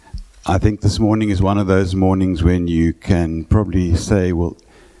I think this morning is one of those mornings when you can probably say, well,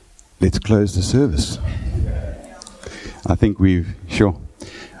 let's close the service. I think sure.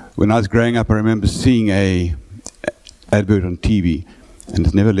 When I was growing up, I remember seeing a advert on TV, and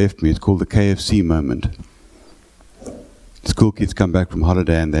it's never left me. It's called the KFC moment. School kids come back from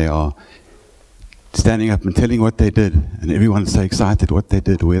holiday and they are standing up and telling what they did, and everyone's so excited what they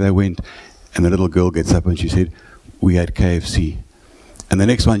did, where they went, and the little girl gets up and she said, we had KFC. And the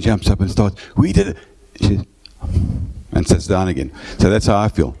next one jumps up and starts, we did it. She says, and sits down again. So that's how I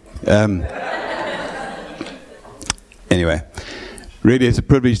feel. Anyway, really it's a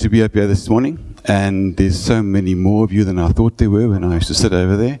privilege to be up here this morning, and there's so many more of you than I thought there were when I used to sit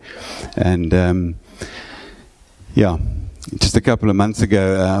over there. And just a couple of months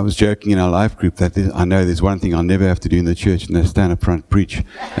ago, I was joking in our life group that I know there's one thing I'll never have to do in the church, and that's stand up front preach.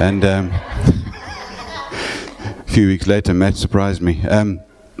 And a few weeks later, Matt surprised me.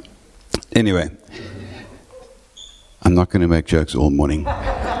 Anyway, I'm not going to make jokes all morning,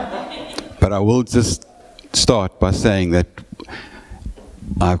 but I will just start by saying that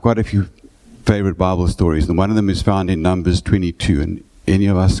I've quite a few favorite Bible stories, and one of them is found in Numbers 22. And any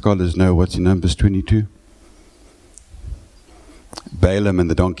of us scholars know what's in Numbers 22? Balaam and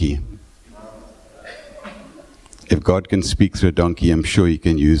the donkey. If God can speak through a donkey, I'm sure he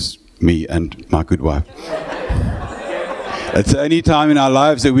can use me and my good wife. It's the only time in our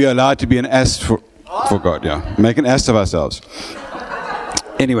lives that we are allowed to be an ass for God, make an ass of ourselves.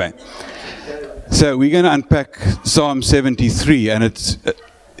 Anyway, so we're going to unpack Psalm 73, and it's,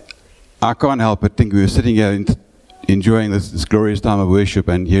 I can't help but think we were sitting here enjoying this glorious time of worship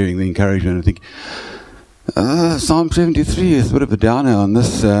and hearing the encouragement, and think, Psalm 73 is a bit of a downer on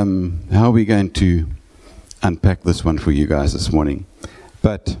this. How are we going to unpack this one for you guys this morning?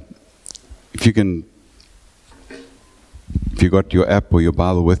 But if you got your app or your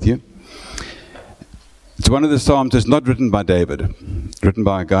Bible with you, it's one of the Psalms that's not written by David, written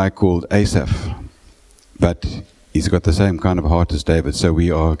by a guy called Asaph, but he's got the same kind of heart as David, so we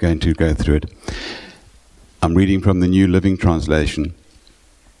are going to go through it. I'm reading from the New Living Translation.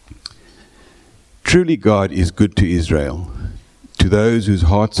 Truly God is good to Israel, to those whose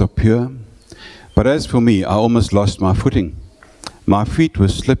hearts are pure. But as for me, I almost lost my footing. My feet were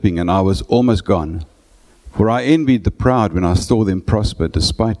slipping and I was almost gone. For I envied the proud when I saw them prosper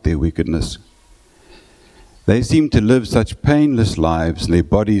despite their wickedness. They seem to live such painless lives, and their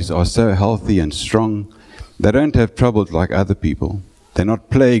bodies are so healthy and strong. They don't have troubles like other people. They're not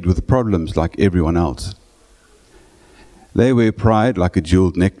plagued with problems like everyone else. They wear pride like a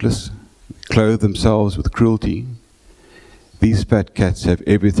jeweled necklace, clothe themselves with cruelty. These fat cats have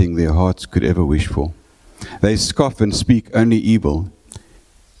everything their hearts could ever wish for. They scoff and speak only evil.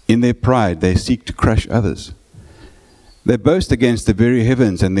 In their pride, they seek to crush others. They boast against the very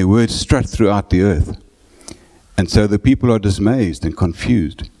heavens, and their words strut throughout the earth. And so the people are dismayed and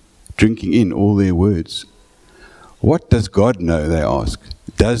confused, drinking in all their words. What does God know, they ask?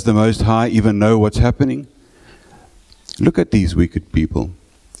 Does the Most High even know what's happening? Look at these wicked people,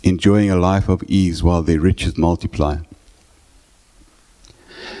 enjoying a life of ease while their riches multiply.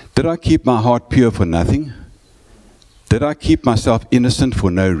 Did I keep my heart pure for nothing? Did I keep myself innocent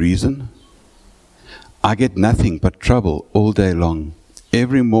for no reason? I get nothing but trouble all day long.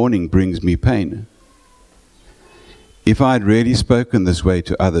 Every morning brings me pain. If I had really spoken this way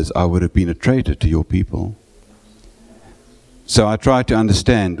to others, I would have been a traitor to your people. So I try to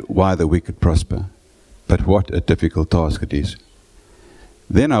understand why the wicked prosper, but what a difficult task it is.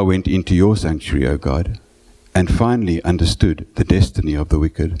 Then I went into your sanctuary, O God, and finally understood the destiny of the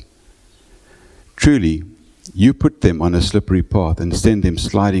wicked. Truly, you put them on a slippery path and send them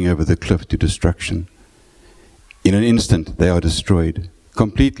sliding over the cliff to destruction. In an instant they are destroyed,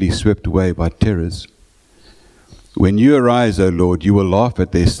 completely swept away by terrors. When you arise, O Lord, you will laugh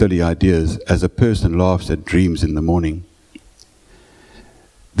at their silly ideas as a person laughs at dreams in the morning.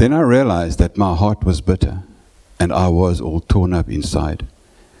 Then I realized that my heart was bitter, and I was all torn up inside.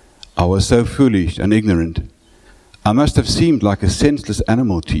 I was so foolish and ignorant. I must have seemed like a senseless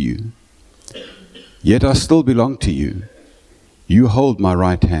animal to you. Yet I still belong to you. You hold my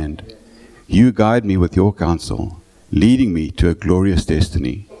right hand. You guide me with your counsel, leading me to a glorious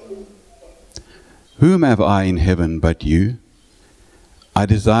destiny. Whom have I in heaven but you? I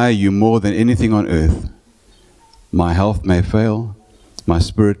desire you more than anything on earth. My health may fail, my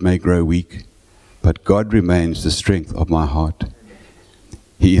spirit may grow weak, but God remains the strength of my heart.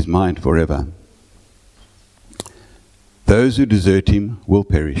 He is mine forever. Those who desert him will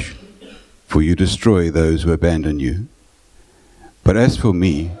perish, for you destroy those who abandon you. But as for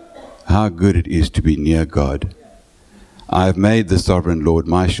me, how good it is to be near God. I have made the sovereign Lord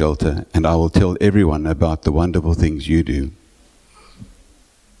my shelter, and I will tell everyone about the wonderful things you do.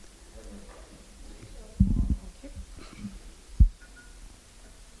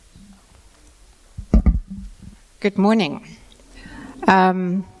 Good morning.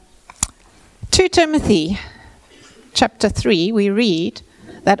 2 Timothy chapter 3, we read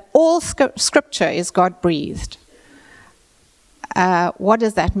that all scripture is God-breathed. What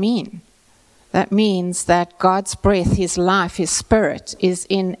does that mean? That means that God's breath, His life, His spirit is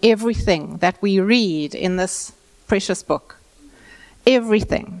in everything that we read in this precious book.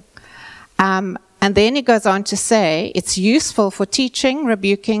 Everything. And then it goes on to say it's useful for teaching,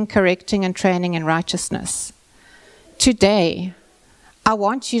 rebuking, correcting, and training in righteousness. Today, I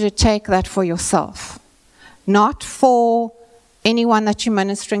want you to take that for yourself. Not for anyone that you're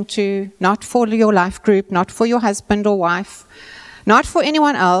ministering to, not for your life group, not for your husband or wife, not for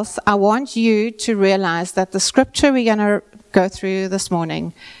anyone else. I want you to realize that the scripture we're going to go through this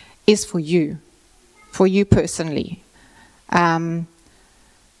morning is for you personally.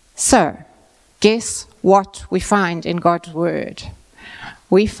 So, guess what we find in God's word?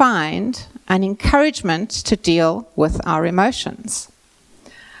 We find an encouragement to deal with our emotions.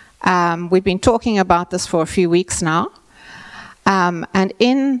 We've been talking about this for a few weeks now. And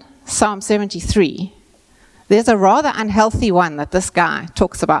in Psalm 73, there's a rather unhealthy one that this guy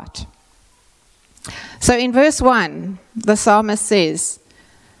talks about. So in verse 1, the psalmist says,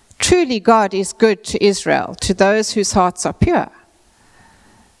 "Truly God is good to Israel, to those whose hearts are pure."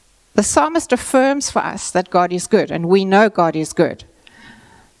 The psalmist affirms for us that God is good, and we know God is good.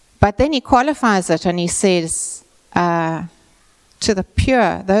 But then he qualifies it and he says, to the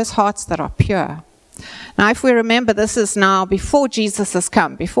pure, those hearts that are pure. Now, if we remember, this is now before Jesus has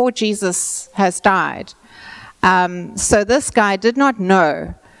come, before Jesus has died. So this guy did not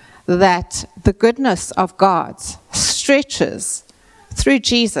know that the goodness of God stretches through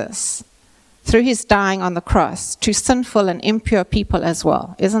Jesus, through his dying on the cross, to sinful and impure people as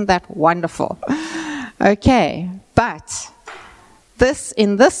well. Isn't that wonderful? Okay, but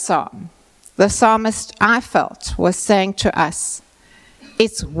in this psalm, the psalmist, I felt, was saying to us,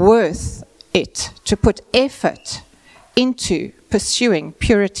 it's worth it to put effort into pursuing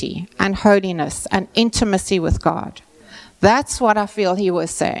purity and holiness and intimacy with God. That's what I feel he was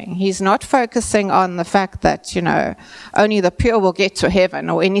saying. He's not focusing on the fact that, only the pure will get to heaven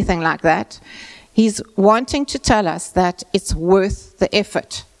or anything like that. He's wanting to tell us that it's worth the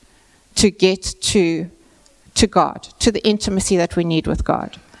effort to get to God, to the intimacy that we need with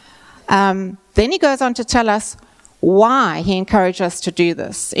God. Then he goes on to tell us why he encouraged us to do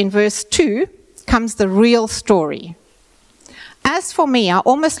this. In verse 2 comes the real story. "As for me, I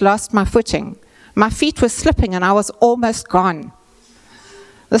almost lost my footing. My feet were slipping and I was almost gone."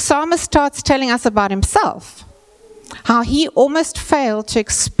 The psalmist starts telling us about himself, how he almost failed to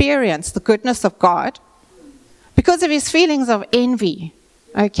experience the goodness of God because of his feelings of envy.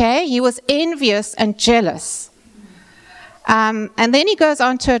 Okay? He was envious and jealous. And then he goes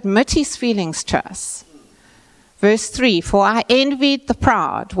on to admit his feelings to us. Verse 3, "For I envied the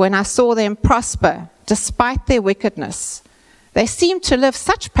proud when I saw them prosper, despite their wickedness. They seem to live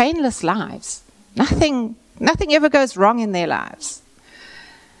such painless lives. Nothing ever goes wrong in their lives."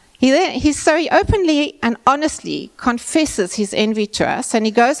 He openly and honestly confesses his envy to us, and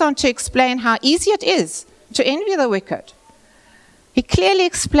he goes on to explain how easy it is to envy the wicked. He clearly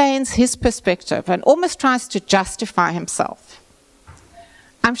explains his perspective and almost tries to justify himself.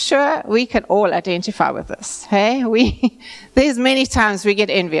 I'm sure we can all identify with this. Hey, there's many times we get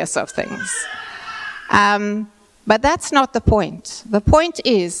envious of things. But that's not the point. The point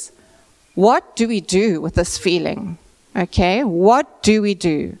is, what do we do with this feeling? Okay, what do we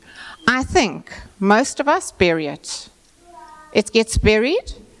do? I think most of us bury it. It gets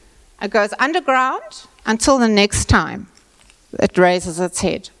buried, it goes underground until the next time it raises its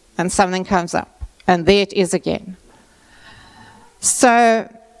head and something comes up, and there it is again. So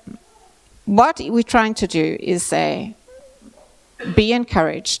what we're trying to do is say, be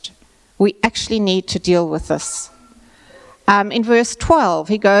encouraged. We actually need to deal with this. In verse 12,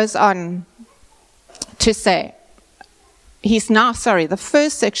 he goes on to say, the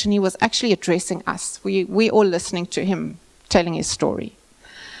first section he was actually addressing us. We all listening to him telling his story.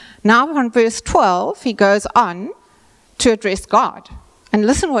 Now on verse 12, he goes on to address God. And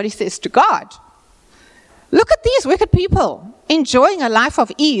listen what he says to God. "Look at these wicked people enjoying a life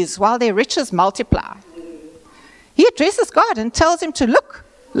of ease while their riches multiply." He addresses God and tells him to look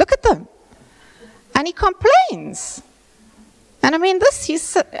at them. And he complains. And this he's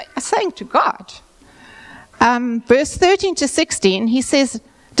saying to God. Verse 13 to 16, he says,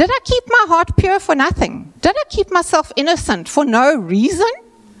 Did I keep my heart pure for nothing? Did I keep myself innocent for no reason?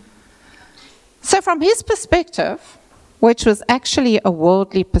 So from his perspective, which was actually a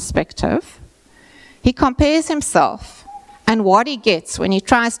worldly perspective, he compares himself and what he gets when he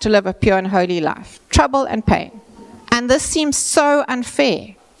tries to live a pure and holy life. Trouble and pain. And this seems so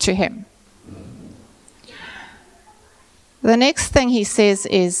unfair to him. The next thing he says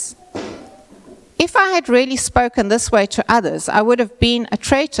is, if I had really spoken this way to others, I would have been a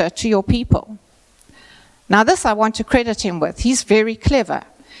traitor to your people. Now this I want to credit him with. He's very clever.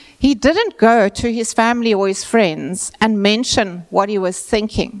 He didn't go to his family or his friends and mention what he was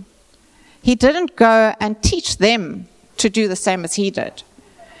thinking. He didn't go and teach them to do the same as he did.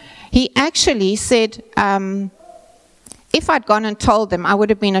 He actually said, if I'd gone and told them, I would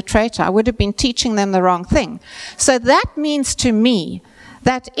have been a traitor. I would have been teaching them the wrong thing. So that means to me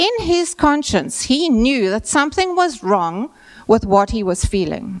that in his conscience, he knew that something was wrong with what he was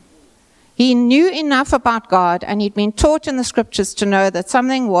feeling. He knew enough about God, and he'd been taught in the scriptures to know that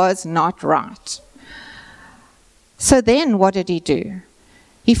something was not right. So then what did he do?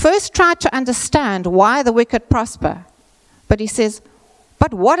 He first tried to understand why the wicked prosper. But he says,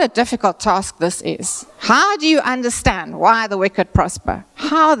 but what a difficult task this is. How do you understand why the wicked prosper?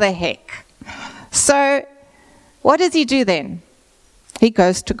 How the heck? So what does he do then? He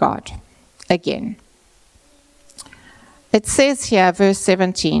goes to God again. It says here, verse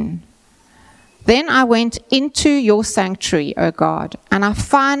 17, then I went into your sanctuary, O God, and I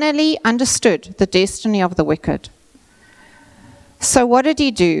finally understood the destiny of the wicked. So what did he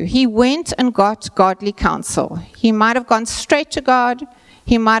do? He went and got godly counsel. He might have gone straight to God.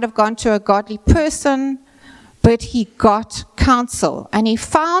 He might have gone to a godly person, but he got counsel, and he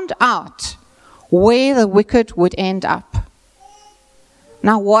found out where the wicked would end up.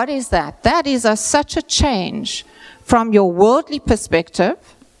 Now, what is that? That is such a change from your worldly perspective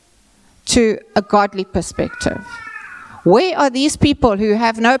to a godly perspective. Where are these people who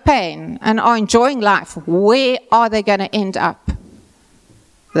have no pain and are enjoying life? Where are they going to end up?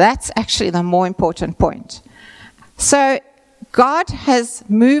 That's actually the more important point. So God has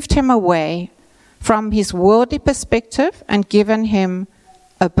moved him away from his worldly perspective and given him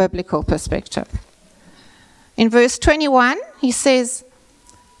a biblical perspective. In verse 21, he says,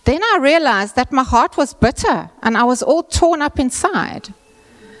 then I realized that my heart was bitter and I was all torn up inside.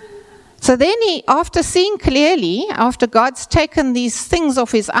 So then he, after seeing clearly, after God's taken these things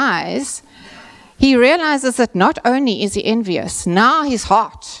off his eyes, he realizes that not only is he envious, now his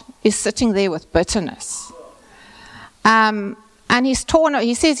heart is sitting there with bitterness. And he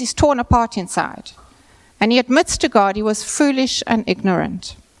says he's torn apart inside. And he admits to God he was foolish and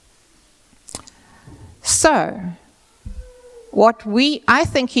ignorant. So, what I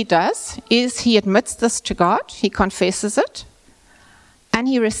think he does is he admits this to God, he confesses it, and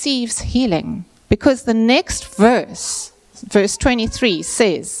he receives healing. Because the next verse, verse 23,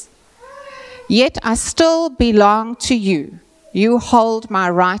 says, yet I still belong to you. You hold my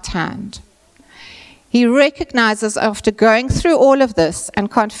right hand. He recognizes after going through all of this and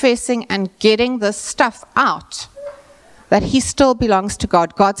confessing and getting this stuff out, that he still belongs to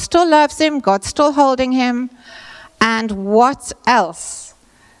God. God still loves him. God's still holding him. And what else?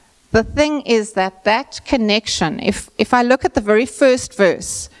 The thing is that connection, if I look at the very first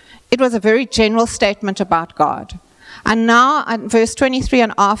verse, it was a very general statement about God. And now, in verse 23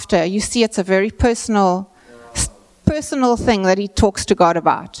 and after, you see it's a very personal thing that he talks to God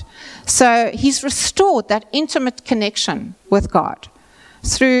about. So he's restored that intimate connection with God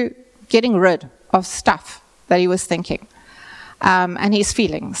through getting rid of stuff that he was thinking and his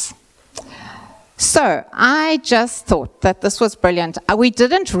feelings. So I just thought that this was brilliant. We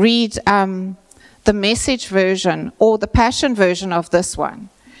didn't read the Message version or the Passion version of this one.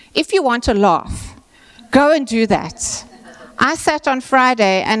 If you want to laugh, go and do that. I sat on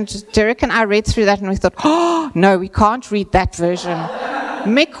Friday and Derek and I read through that and we thought, oh, no, we can't read that version.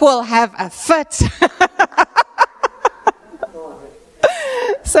 Mick will have a fit.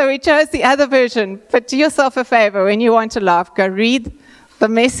 So we chose the other version. But do yourself a favor, when you want to laugh, go read the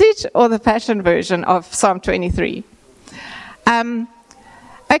Message or the Passion version of Psalm 23.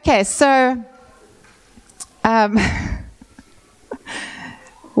 Okay, so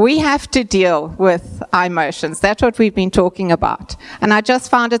we have to deal with our emotions. That's what we've been talking about. And I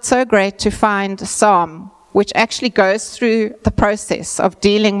just found it so great to find a psalm which actually goes through the process of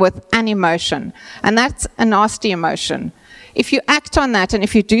dealing with an emotion. And that's a nasty emotion. If you act on that and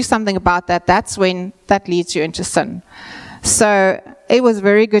if you do something about that, that's when that leads you into sin. So it was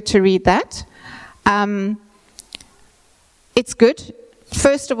very good to read that. It's good.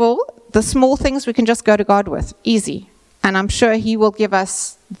 First of all, the small things we can just go to God with. Easy. And I'm sure he will give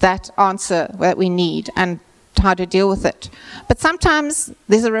us that answer that we need and how to deal with it. But sometimes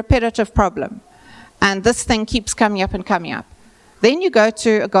there's a repetitive problem, and this thing keeps coming up and coming up. Then you go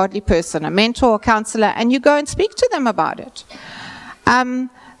to a godly person, a mentor, a counselor, and you go and speak to them about it.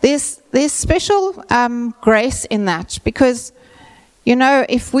 There's special grace in that, because, you know,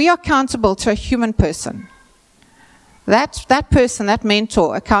 if we are accountable to a human person, that person, that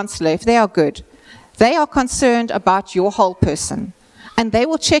mentor, a counselor, if they are good, they are concerned about your whole person, and they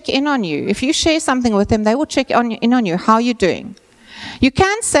will check in on you. If you share something with them, they will check in on you. How are you doing? You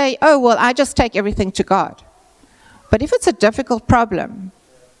can say, oh, well, I just take everything to God. But if it's a difficult problem,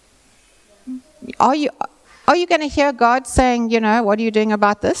 are you going to hear God saying, you know, what are you doing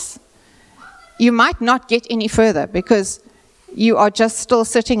about this? You might not get any further because you are just still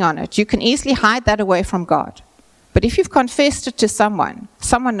sitting on it. You can easily hide that away from God. But if you've confessed it to someone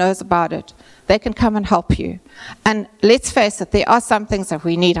knows about it, they can come and help you. And let's face it, there are some things that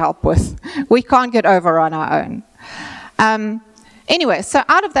we need help with. We can't get over on our own. Anyway, so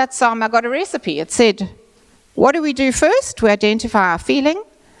out of that psalm, I got a recipe. It said, what do we do first? We identify our feeling.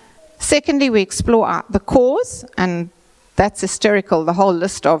 Secondly, we explore the cause, and that's hysterical, the whole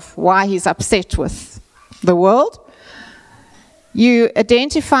list of why he's upset with the world. You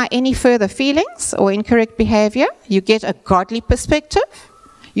identify any further feelings or incorrect behavior. You get a godly perspective.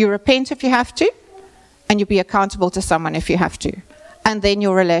 You repent if you have to, and you be accountable to someone if you have to. And then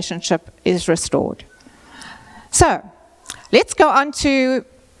your relationship is restored. So, let's go on to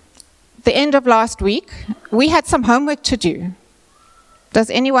the end of last week. We had some homework to do. Does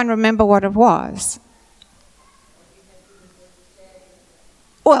anyone remember what it was?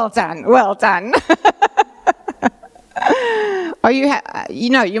 Well done, well done. Are you?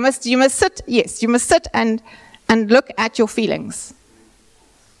 You must sit. Yes, you must sit and look at your feelings.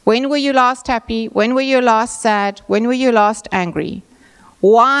 When were you last happy? When were you last sad? When were you last angry?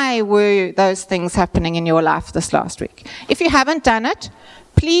 Why were those things happening in your life this last week? If you haven't done it,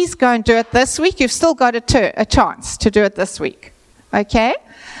 please go and do it this week. You've still got a chance to do it this week. Okay?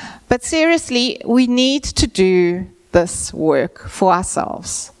 But seriously, we need to do this work for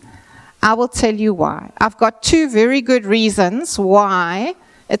ourselves. I will tell you why. I've got 2 very good reasons why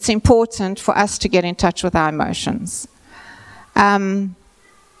it's important for us to get in touch with our emotions.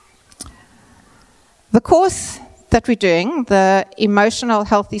 The course that we're doing, the Emotional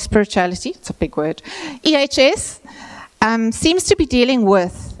Healthy Spirituality, it's a big word, EHS, seems to be dealing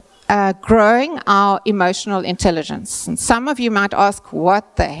with growing our emotional intelligence. And some of you might ask,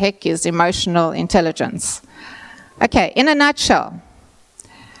 what the heck is emotional intelligence? Okay, in a nutshell,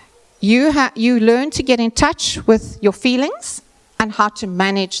 you learn to get in touch with your feelings and how to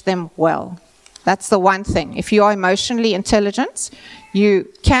manage them well. That's the one thing. If you are emotionally intelligent,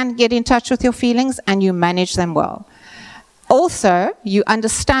 you can get in touch with your feelings and you manage them well. Also, you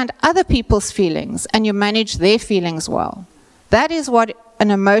understand other people's feelings and you manage their feelings well. That is what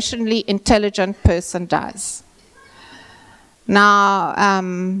an emotionally intelligent person does. Now,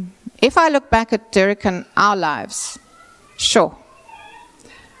 if I look back at Derek and our lives, sure,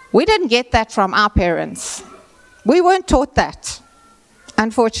 we didn't get that from our parents. We weren't taught that,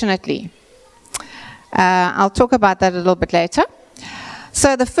 unfortunately. I'll talk about that a little bit later.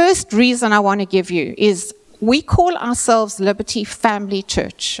 So the first reason I want to give you is we call ourselves Liberty Family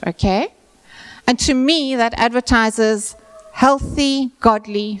Church, okay? And to me, that advertises healthy,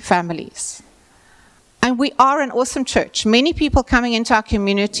 godly families. And we are an awesome church. Many people coming into our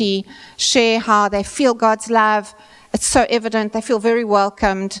community share how they feel God's love. It's so evident. They feel very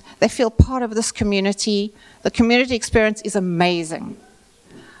welcomed. They feel part of this community. The community experience is amazing.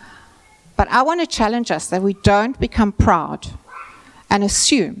 But I want to challenge us that we don't become proud and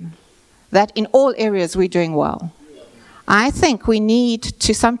assume that in all areas we're doing well. I think we need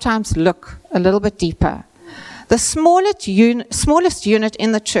to sometimes look a little bit deeper. The smallest unit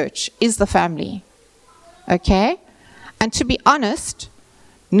in the church is the family. Okay? And to be honest,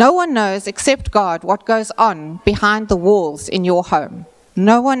 no one knows except God what goes on behind the walls in your home.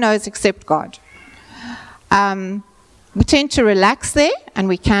 No one knows except God. We tend to relax there, and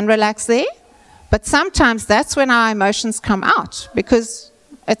we can relax there, but sometimes that's when our emotions come out, because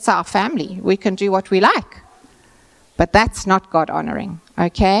it's our family. We can do what we like. But that's not God-honoring,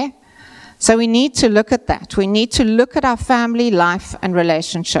 okay? So we need to look at that. We need to look at our family life and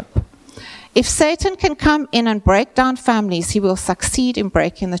relationship. If Satan can come in and break down families, he will succeed in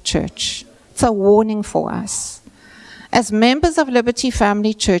breaking the church. It's a warning for us. As members of Liberty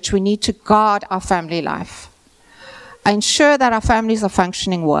Family Church, we need to guard our family life, ensure that our families are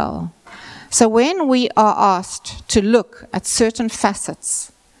functioning well. So when we are asked to look at certain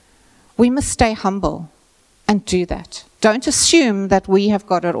facets, we must stay humble and do that. Don't assume that we have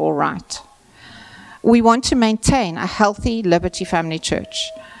got it all right. We want to maintain a healthy Liberty Family Church.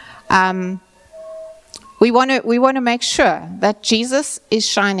 We want to make sure that Jesus is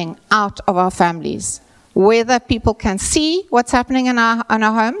shining out of our families, whether people can see what's happening in our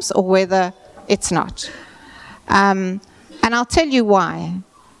homes or whether it's not. And I'll tell you why.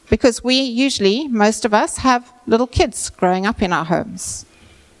 Because most of us have little kids growing up in our homes.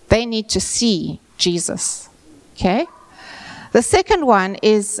 They need to see Jesus. Okay? The second one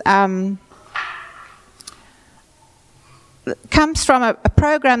is comes from a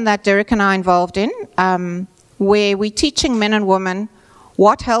program that Derek and I are involved in, where we're teaching men and women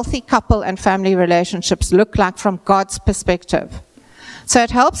what healthy couple and family relationships look like from God's perspective. So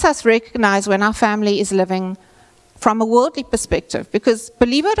it helps us recognize when our family is living from a worldly perspective, because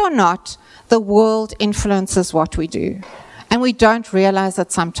believe it or not, the world influences what we do. And we don't realize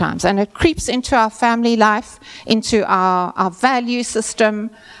it sometimes. And it creeps into our family life, into our value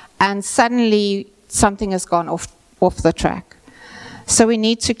system, and suddenly something has gone off the track. So we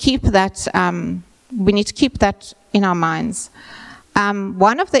need to keep that in our minds.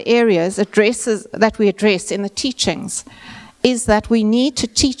 One of the areas that we address in the teachings is that we need to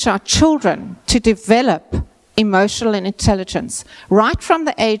teach our children to develop emotional intelligence right from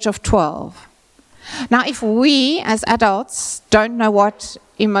the age of 12. Now, if we as adults don't know what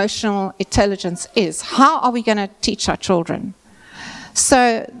emotional intelligence is, how are we going to teach our children?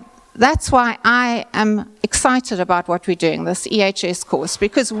 So that's why I am excited about what we're doing, this EHS course,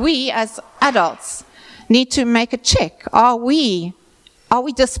 because we as adults need to make a check. Are we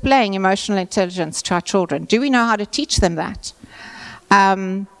displaying emotional intelligence to our children? Do we know how to teach them that?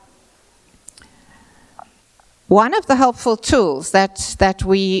 One of the helpful tools that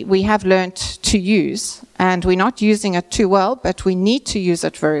we have learned to use, and we're not using it too well, but we need to use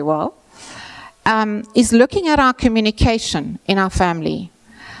it very well, is looking at our communication in our family.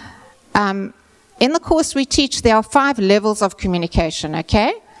 In the course we teach, there are 5 levels of communication,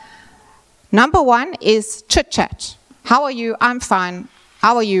 okay? Number 1 is chit-chat. How are you? I'm fine.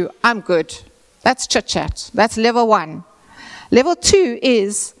 How are you? I'm good. That's chit-chat. That's level 1. Level 2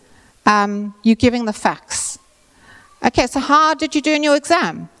 is you giving the facts. Okay, so how did you do in your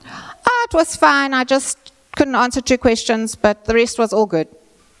exam? It was fine. I just couldn't answer 2 questions, but the rest was all good.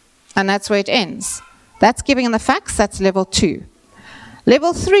 And that's where it ends. That's giving the facts. That's level 2.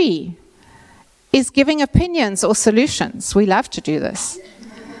 Level 3 is giving opinions or solutions. We love to do this.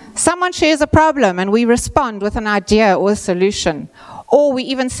 Someone shares a problem and we respond with an idea or a solution. Or we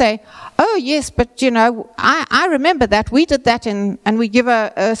even say, oh yes, but I remember that. We did that and we give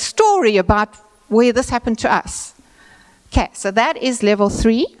a story about where this happened to us. Okay, so that is level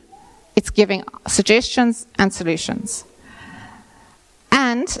 3. It's giving suggestions and solutions.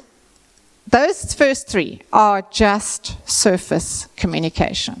 And those first 3 are just surface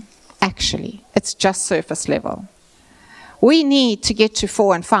communication. Actually, it's just surface level. We need to get to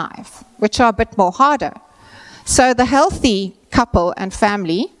 4 and 5, which are a bit more harder. So the healthy couple and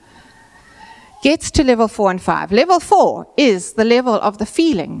family gets to level 4 and 5. Level 4 is the level of the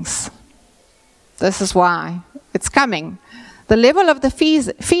feelings. This is why it's coming. The level of the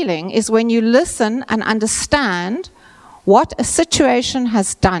feeling is when you listen and understand what a situation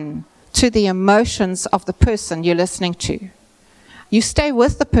has done to the emotions of the person you're listening to. You stay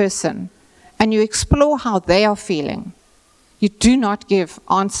with the person and you explore how they are feeling. You do not give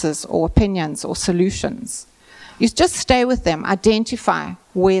answers or opinions or solutions. You just stay with them, identify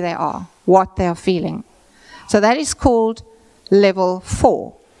where they are, what they are feeling. So that is called level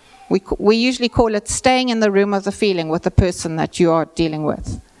 4. We usually call it staying in the room of the feeling with the person that you are dealing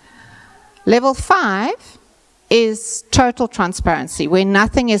with. Level 5 is total transparency, where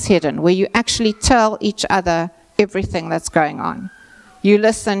nothing is hidden, where you actually tell each other everything that's going on. You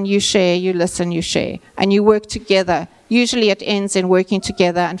listen, you share, you listen, you share, and you work together. Usually it ends in working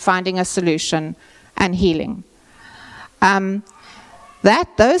together and finding a solution and healing.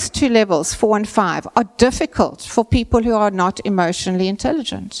 Those 2 levels, 4 and 5, are difficult for people who are not emotionally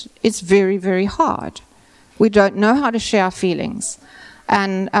intelligent. It's very, very hard. We don't know how to share our feelings.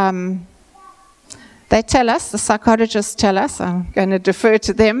 And they tell us, the psychologists tell us, I'm going to defer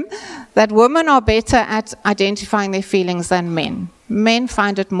to them, that women are better at identifying their feelings than men. Men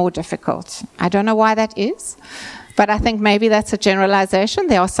find it more difficult. I don't know why that is. But I think maybe that's a generalization.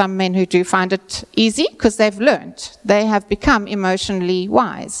 There are some men who do find it easy because they've learned. They have become emotionally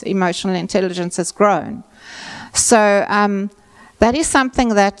wise. Emotional intelligence has grown. So that is something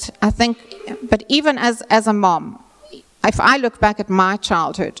that I think, but even as a mom, if I look back at my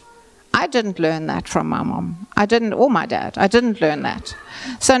childhood, I didn't learn that from my mom. Or my dad. I didn't learn that.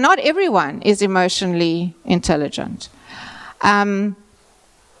 So not everyone is emotionally intelligent.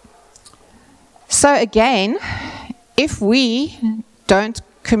 So again, if we don't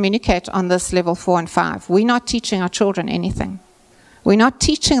communicate on this level 4 and 5, we're not teaching our children anything. We're not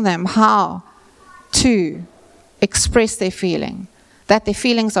teaching them how to express their feeling, that their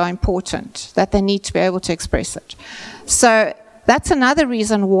feelings are important, that they need to be able to express it. So that's another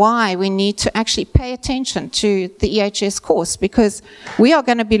reason why we need to actually pay attention to the EHS course, because we are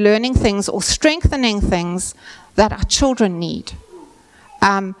going to be learning things or strengthening things that our children need.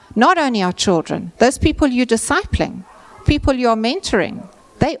 Not only our children, those people you're discipling, people you're mentoring,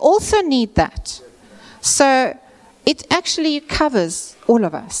 they also need that. So it actually covers all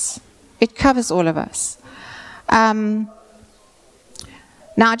of us. It covers all of us. Now,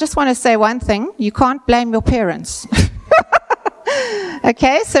 I just want to say one thing. You can't blame your parents.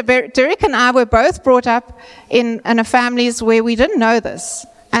 Okay, so Derek and I were both brought up in families where we didn't know this.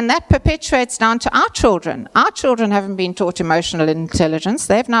 And that perpetuates down to our children. Our children haven't been taught emotional intelligence.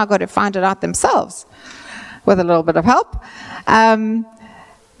 They've now got to find it out themselves with a little bit of help.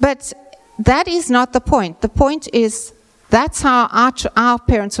 But that is not the point. The point is that's how our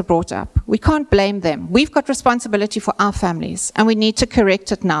parents are brought up. We can't blame them. We've got responsibility for our families, and we need to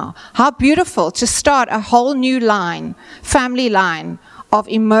correct it now. How beautiful to start a whole new line, family line, of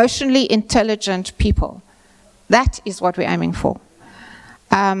emotionally intelligent people. That is what we're aiming for.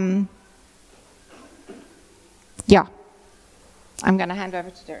 Yeah. I'm going to hand over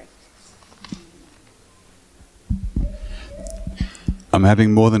to Derek. I'm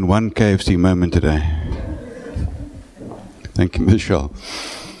having more than one KFC moment today. Thank you, Michelle.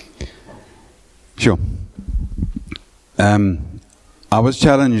 Sure. I was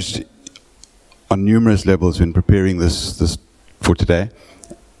challenged on numerous levels when preparing this for today.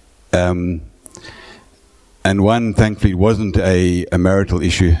 And one, thankfully, wasn't a marital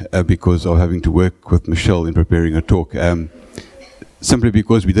issue because of having to work with Michelle in preparing her talk. Simply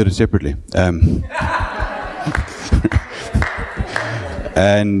because we did it separately.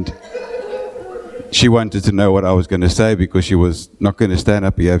 And she wanted to know what I was going to say because she was not going to stand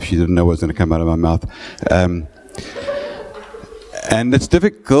up here if she didn't know what was going to come out of my mouth. And it's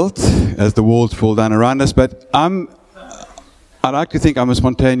difficult as the walls fall down around us, but I like to think I'm a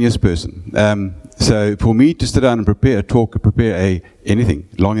spontaneous person. So for me to sit down and prepare a talk, anything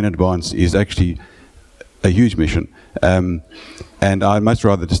long in advance is actually a huge mission. And I'd much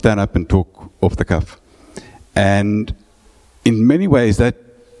rather to stand up and talk off the cuff. And in many ways that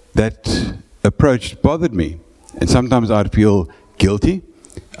approach bothered me. And sometimes I'd feel guilty.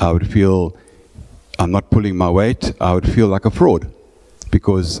 I would feel I'm not pulling my weight. I would feel like a fraud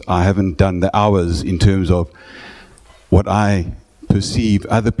because I haven't done the hours in terms of what I perceive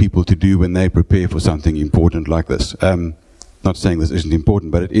other people to do when they prepare for something important like this. Not saying this isn't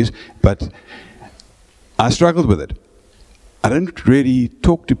important, but it is. But I struggled with it. I didn't really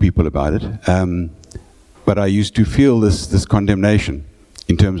talk to people about it, but I used to feel this condemnation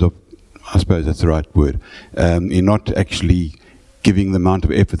in terms of, I suppose that's the right word, in not actually giving the amount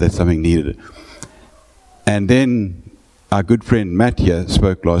of effort that something needed. And then our good friend Matt here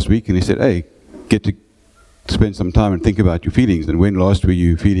spoke last week, and he said, hey, get to spend some time and think about your feelings, and when last were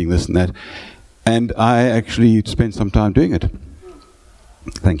you feeling this and that? And I actually spent some time doing it.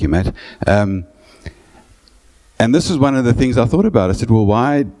 Thank you, Matt. And this is one of the things I thought about. I said, well,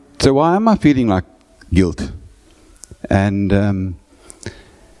 why am I feeling like guilt? And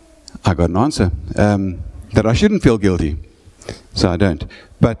I got an answer, that I shouldn't feel guilty. So I don't.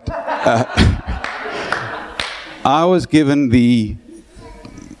 But I was given the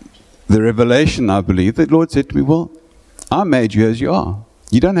revelation, I believe, that the Lord said to me, well, I made you as you are.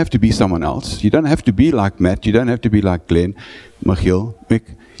 You don't have to be someone else. You don't have to be like Matt. You don't have to be like Glenn, Michiel, Mick.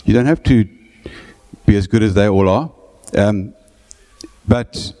 You don't have to be as good as they all are.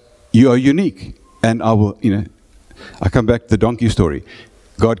 But you are unique. And I will, I come back to the donkey story.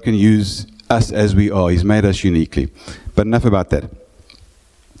 God can use us as we are. He's made us uniquely. But enough about that.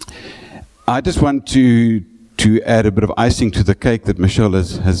 I just want to add a bit of icing to the cake that Michelle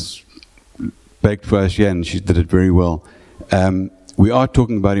has baked for us here, and she did it very well. We are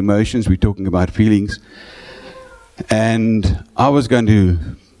talking about emotions. We're talking about feelings. And I was going to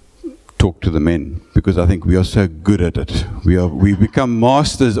talk to the men because I think we are so good at it. We become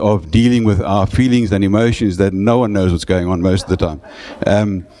masters of dealing with our feelings and emotions that no one knows what's going on most of the time.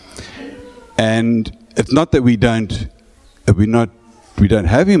 And it's not that we don't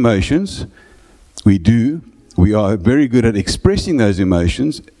have emotions. We do. We are very good at expressing those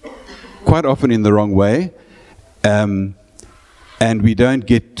emotions, quite often in the wrong way. And we don't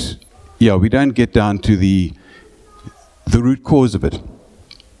get we don't get down to the root cause of it.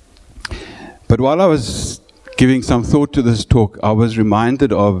 But while I was giving some thought to this talk, I was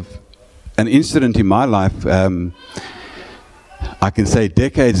reminded of an incident in my life. I can say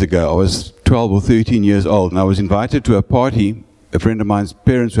decades ago. I was 12 or 13 years old, and I was invited to a party. A friend of mine's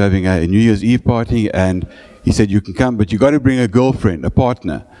parents were having a New Year's Eve party, and he said, "You can come, but you got to bring a girlfriend, a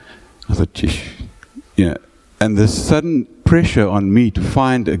partner." I thought, "Geez," and the sudden pressure on me to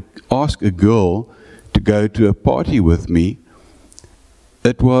ask a girl to go to a party with me,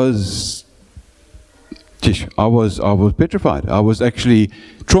 it was, I was petrified. I was actually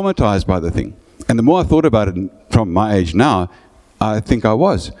traumatized by the thing. And the more I thought about it from my age now, I think I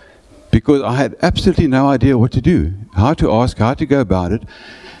was. Because I had absolutely no idea what to do, how to ask, how to go about it.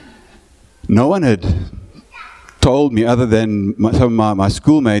 No one had told me, other than some of my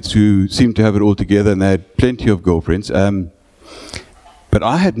schoolmates who seemed to have it all together, and they had plenty of girlfriends. But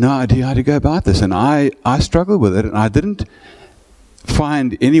I had no idea how to go about this, and I struggled with it, and I didn't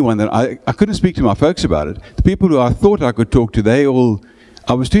find anyone that I couldn't speak to my folks about it. The people who I thought I could talk to,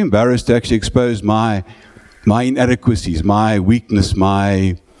 I was too embarrassed to actually expose my inadequacies, my weakness,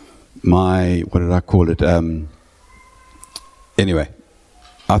 my what did I call it? Anyway,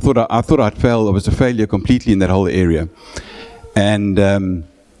 I thought I'd failed. I was a failure completely in that whole area, and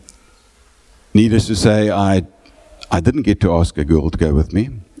needless to say, I didn't get to ask a girl to go with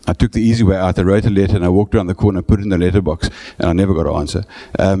me. I took the easy way out. I wrote a letter, and I walked around the corner and put it in the letterbox, and I never got an answer.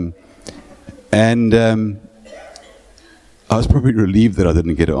 I was probably relieved that I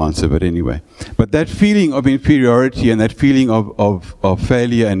didn't get an answer, but anyway. But that feeling of inferiority and that feeling of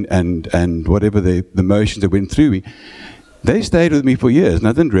failure and whatever the emotions that went through me, they stayed with me for years, and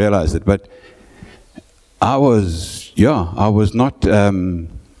I didn't realize it. But I was not,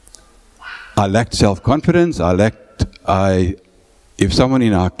 I lacked self-confidence. If someone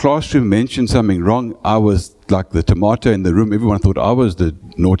in our classroom mentioned something wrong, I was like the tomato in the room. Everyone thought I was the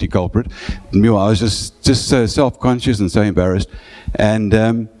naughty culprit. Meanwhile, I was just so self-conscious and so embarrassed. And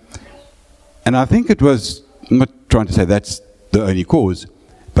I think it was, I'm not trying to say that's the only cause,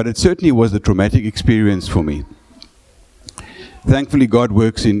 but it certainly was a traumatic experience for me. Thankfully, God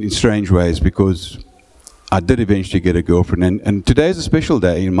works in strange ways, because I did eventually get a girlfriend. And today is a special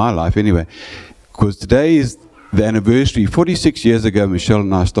day in my life anyway, because today is the anniversary. 46 years ago, Michelle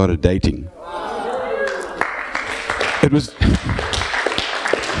and I started dating. It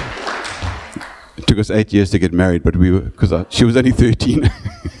took us 8 years to get married, but because she was only 13.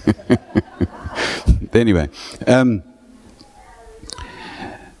 Anyway,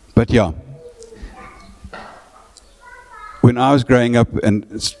 but yeah, when I was growing up, and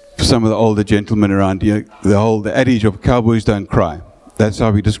some of the older gentlemen around here, the adage of cowboys don't cry. That's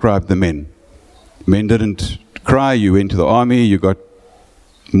how we described the men. Men didn't cry. You went to the army, you got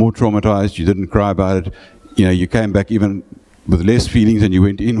more traumatized, you didn't cry about it. You came back even with less feelings than you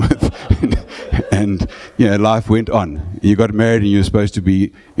went in with. And life went on. You got married and you were supposed to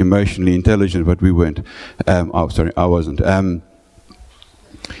be emotionally intelligent, but we weren't. I wasn't.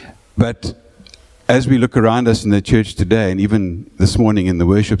 But as we look around us in the church today, and even this morning in the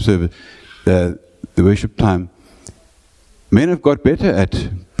worship service, the worship time, men have got better at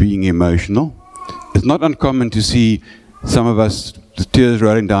being emotional. It's not uncommon to see some of us, the tears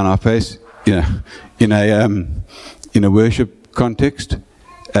rolling down our face, in a worship context.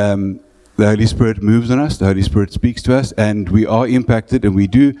 The Holy Spirit moves on us, the Holy Spirit speaks to us, and we are impacted, and we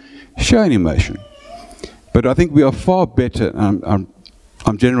do show an emotion. But I think we are far better.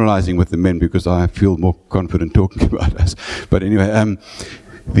 I'm generalizing with the men because I feel more confident talking about us. But anyway,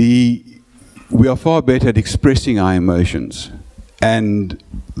 we are far better at expressing our emotions. And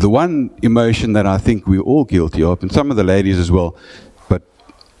the one emotion that I think we're all guilty of, and some of the ladies as well, but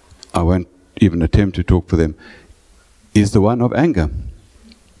I won't even attempt to talk for them, is the one of anger.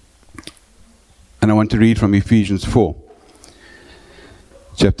 And I want to read from Ephesians 4,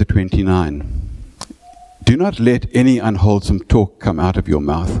 chapter 29. Do not let any unwholesome talk come out of your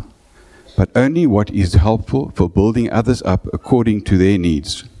mouth, but only what is helpful for building others up according to their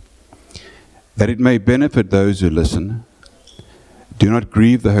needs, that it may benefit those who listen. Do not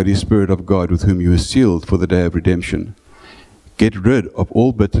grieve the Holy Spirit of God, with whom you are sealed for the day of redemption. Get rid of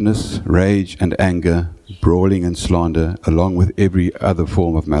all bitterness, rage, and anger, brawling and slander, along with every other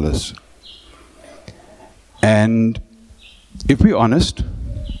form of malice. And if we're honest,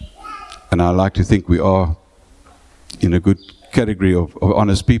 and I like to think we are in a good category of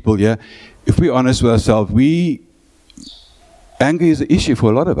honest people, yeah, if we're honest with ourselves, anger is an issue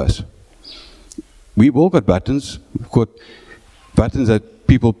for a lot of us. We've all got buttons. We've got buttons that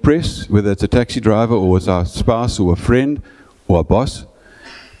people press, whether it's a taxi driver or it's our spouse or a friend or a boss.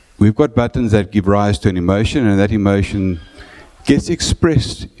 we've got buttons that give rise to an emotion, and that emotion gets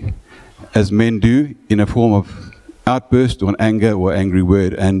expressed, as men do, in a form of outburst or an anger or angry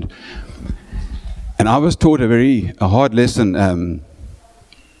word. And I was taught a hard lesson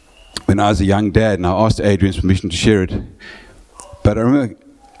when I was a young dad, and I asked Adrian's permission to share it. But I remember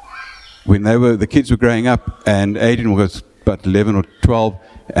when the kids were growing up, and Adrian was about 11 or 12,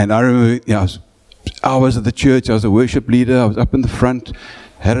 and I remember, I was at the church, I was a worship leader, I was up in the front,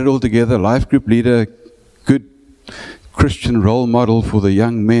 had it all together, life group leader, good Christian role model for the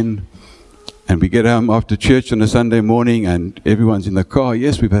young men. And we get home after church on a Sunday morning, and everyone's in the car.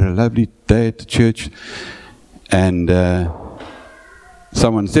 Yes, we've had a lovely day at the church. And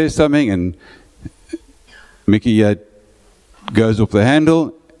someone says something, and Mickey goes off the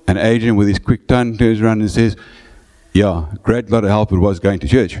handle, and Adrian, with his quick tongue, turns around and says, yeah, great lot of help it was going to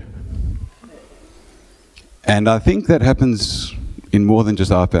church. And I think that happens in more than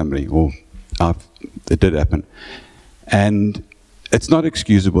just our family, it did happen. And it's not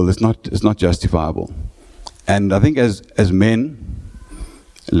excusable, it's not justifiable. And I think as men,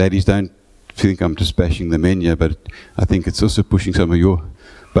 ladies, don't think I'm just bashing the men here, but I think it's also pushing some of your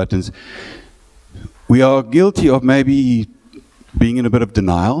buttons. We are guilty of maybe being in a bit of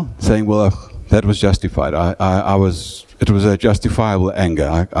denial, saying, well, that was justified. It was a justifiable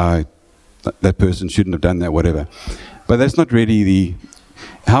anger. That person shouldn't have done that, whatever. But that's not really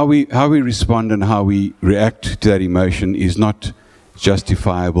how we respond and how we react to that emotion is not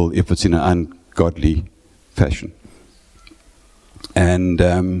justifiable if it's in an ungodly fashion. And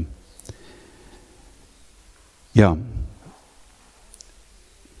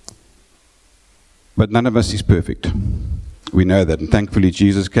but none of us is perfect. We know that, and thankfully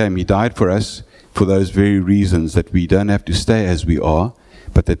Jesus came. He died for us for those very reasons, that we don't have to stay as we are,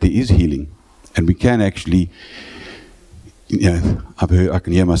 but that there is healing, and we can actually. I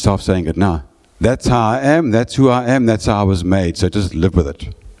can hear myself saying it now. That's how I am, that's who I am, that's how I was made, so just live with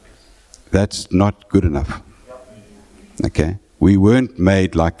it. That's not good enough. Okay? We weren't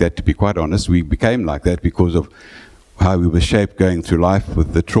made like that, to be quite honest. We became like that because of how we were shaped going through life,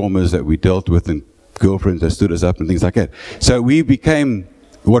 with the traumas that we dealt with and girlfriends that stood us up and things like that. So we became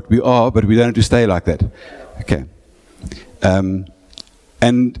what we are, but we don't have to stay like that. Okay?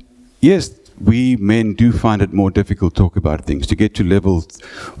 And yes, we men do find it more difficult to talk about things. To get to level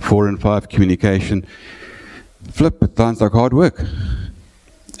 4 and 5 communication, it sounds like hard work.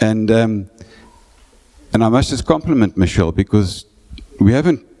 And I must just compliment Michelle, because we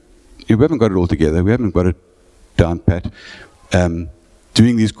haven't got it all together. We haven't got it down pat.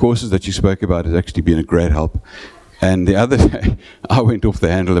 Doing these courses that you spoke about has actually been a great help. And the other day, I went off the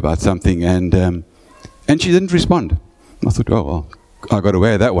handle about something, and she didn't respond. I thought, oh well, I got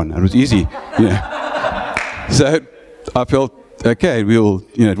away with that one. It was easy, So I felt okay.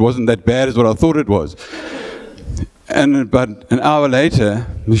 It wasn't that bad as what I thought it was. But an hour later,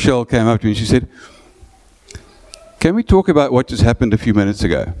 Michelle came up to me and she said, "Can we talk about what just happened a few minutes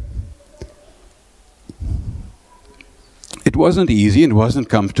ago?" It wasn't easy, and it wasn't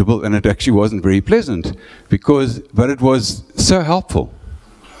comfortable, and it actually wasn't very pleasant, but it was so helpful,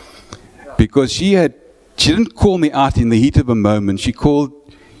 because she didn't call me out in the heat of a moment. She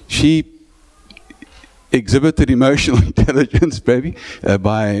exhibited emotional intelligence,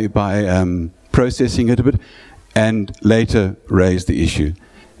 by processing it a bit, and later raised the issue.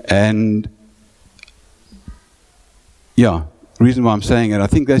 And the reason why I'm saying it, I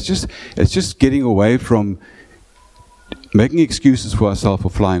think it's just getting away from making excuses for ourselves for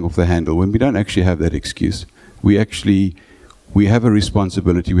flying off the handle when we don't actually have that excuse. We have a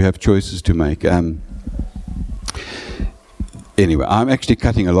responsibility. We have choices to make. Anyway, I'm actually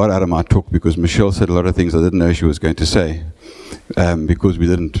cutting a lot out of my talk because Michelle said a lot of things I didn't know she was going to say, because we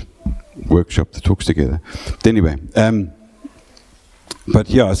didn't workshop the talks together. But anyway,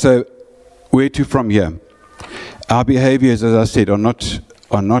 so where to from here? Our behaviors, as I said, are not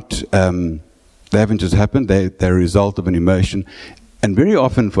they haven't just happened. They're a result of an emotion, and very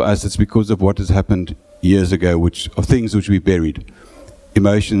often for us, it's because of what has happened years ago, of things which we buried.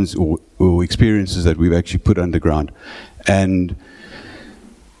 Emotions or experiences that we've actually put underground. And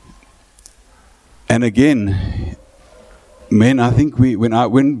again, men, I think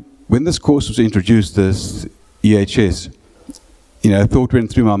when this course was introduced, this EHS, a thought went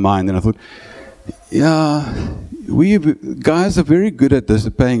through my mind, and I thought, we guys are very good at this,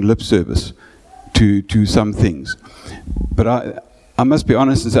 paying lip service to some things. But I must be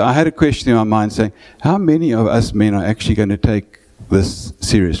honest and say, I had a question in my mind saying, how many of us men are actually going to take this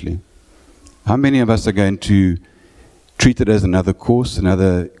seriously? How many of us are going to treat it as another course,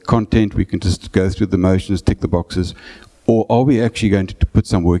 another content we can just go through the motions, tick the boxes? Or are we actually going to put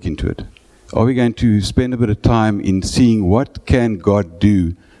some work into it? Are we going to spend a bit of time in seeing what can God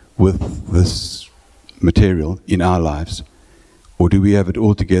do with this material in our lives? Or do we have it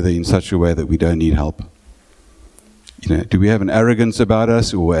all together in such a way that we don't need help? Do we have an arrogance about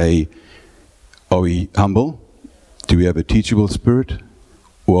us, or are we humble? Do we have a teachable spirit?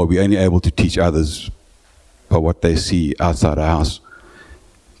 Or are we only able to teach others by what they see outside our house?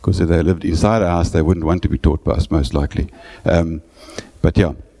 Because if they lived inside our house, they wouldn't want to be taught by us, most likely. But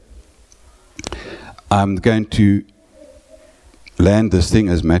yeah, I'm going to land this thing,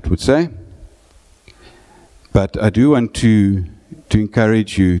 as Matt would say. But I do want to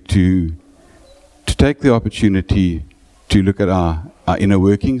encourage you to take the opportunity to look at our inner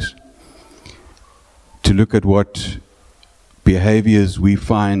workings, to look at what behaviors we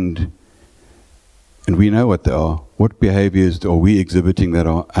find, and we know what they are. What behaviors are we exhibiting that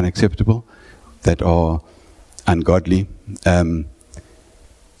are unacceptable, that are ungodly?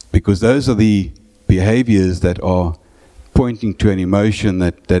 Because those are the behaviors that are pointing to an emotion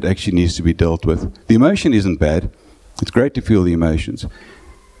that actually needs to be dealt with. The emotion isn't bad. It's great to feel the emotions.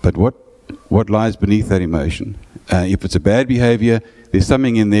 But what lies beneath that emotion? If it's a bad behavior, there's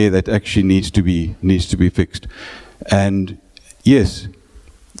something in there that actually needs to be fixed. And yes,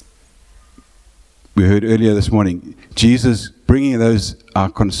 we heard earlier this morning, Jesus bringing our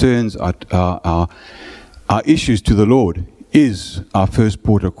concerns, our issues to the Lord is our first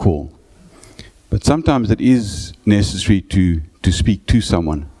port of call. But sometimes it is necessary to speak to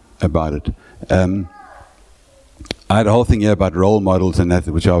someone about it. I had a whole thing here about role models and that,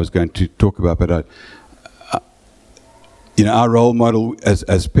 which I was going to talk about, but our role model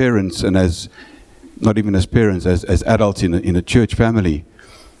as parents, and as not even as parents, as adults in a church family.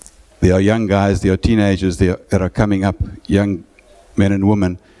 There are young guys, there are teenagers that are coming up, young men and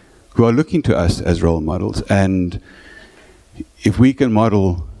women, who are looking to us as role models. And if we can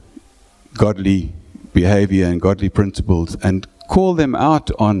model godly behavior and godly principles and call them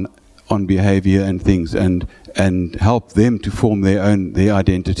out on behavior and things, and help them to form their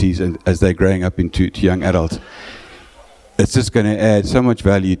identities, and as they're growing up into young adults, it's just going to add so much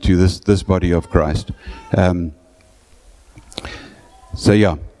value to this body of Christ. So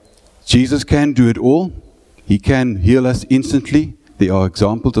yeah, Jesus can do it all. He can heal us instantly. There are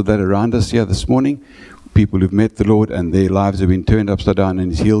examples of that around us here this morning. People who've met the Lord and their lives have been turned upside down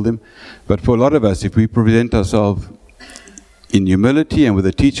and He's healed them. But for a lot of us, if we present ourselves in humility and with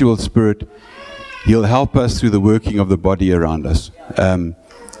a teachable spirit, He'll help us through the working of the body around us. And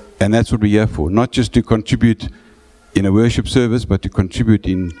that's what we're here for. Not just to contribute in a worship service, but to contribute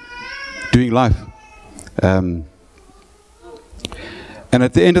in doing life. And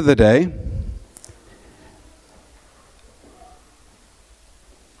at the end of the day,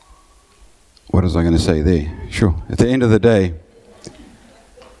 what was I going to say there? Sure. At the end of the day,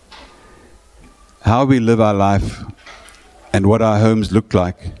 how we live our life and what our homes look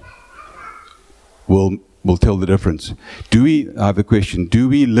like will tell the difference. I have a question. Do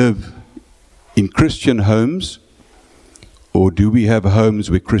we live in Christian homes, or do we have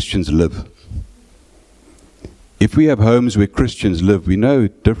homes where Christians live? If we have homes where Christians live, we know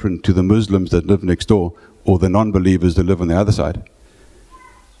different to the Muslims that live next door, or the non-believers that live on the other side.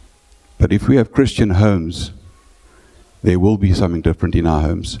 But if we have Christian homes, there will be something different in our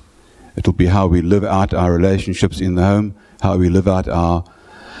homes. It'll be how we live out our relationships in the home, how we live out our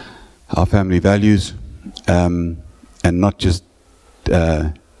family values, and not just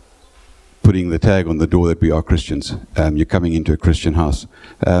putting the tag on the door that we are Christians. You're coming into a Christian house.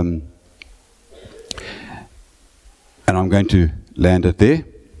 And I'm going to land it there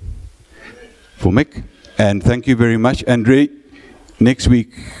for Mick. And thank you very much. Andre, next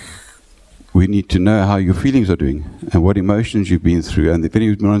week, we need to know how your feelings are doing and what emotions you've been through. And if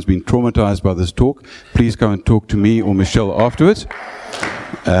anyone's been traumatized by this talk, please come and talk to me or Michelle afterwards.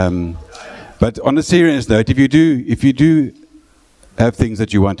 But on a serious note, if you do have things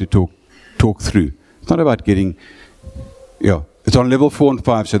that you want to talk through, it's not about getting, it's on level 4 and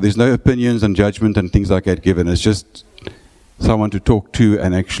 5, so there's no opinions and judgment and things like that given. It's just someone to talk to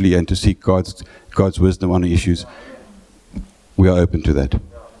and to seek God's wisdom on the issues. We are open to that.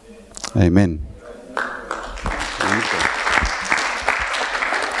 Amen.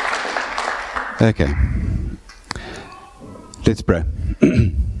 Okay. Let's pray.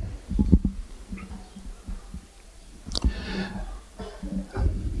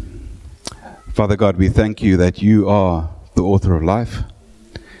 Father God, we thank you that you are the author of life.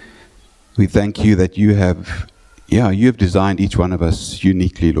 We thank you that you have designed each one of us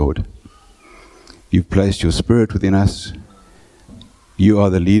uniquely, Lord. You've placed your Spirit within us. You are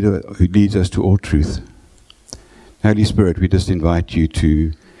the leader who leads us to all truth. Holy Spirit, we just invite you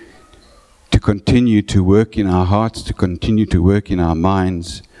to continue to work in our hearts, to continue to work in our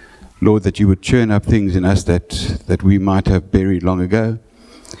minds. Lord, that you would churn up things in us that we might have buried long ago,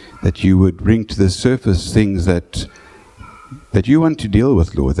 that you would bring to the surface things that you want to deal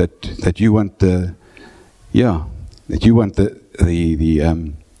with, Lord, that you want the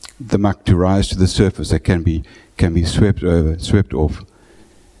muck to rise to the surface, that can be swept off,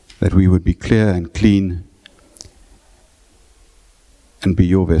 that we would be clear and clean and be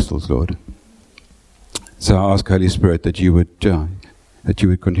your vessels, Lord. So I ask, Holy Spirit, that you would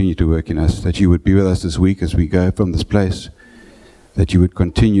continue to work in us, that you would be with us this week as we go from this place, that you would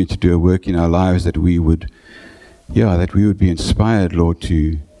continue to do a work in our lives, that we would be inspired, Lord,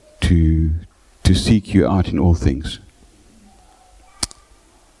 to seek you out in all things.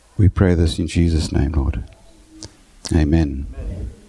 We pray this in Jesus' name, Lord. Amen.